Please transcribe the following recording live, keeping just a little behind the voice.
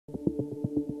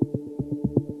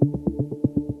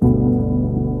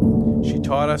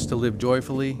taught us to live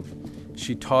joyfully.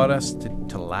 She taught us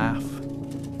to laugh.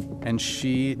 And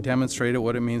she demonstrated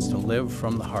what it means to live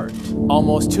from the heart.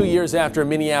 Almost 2 years after a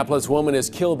Minneapolis woman is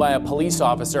killed by a police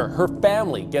officer, her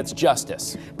family gets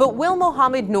justice. But will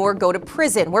Mohamed Noor go to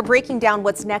prison? We're breaking down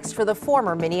what's next for the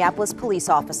former Minneapolis police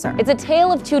officer. It's a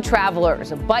tale of two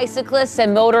travelers, bicyclists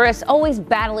and motorists, always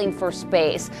battling for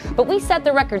space. But we set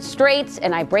the record straight,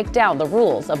 and I break down the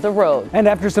rules of the road. And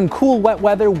after some cool wet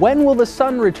weather, when will the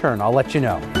sun return? I'll let you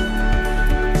know.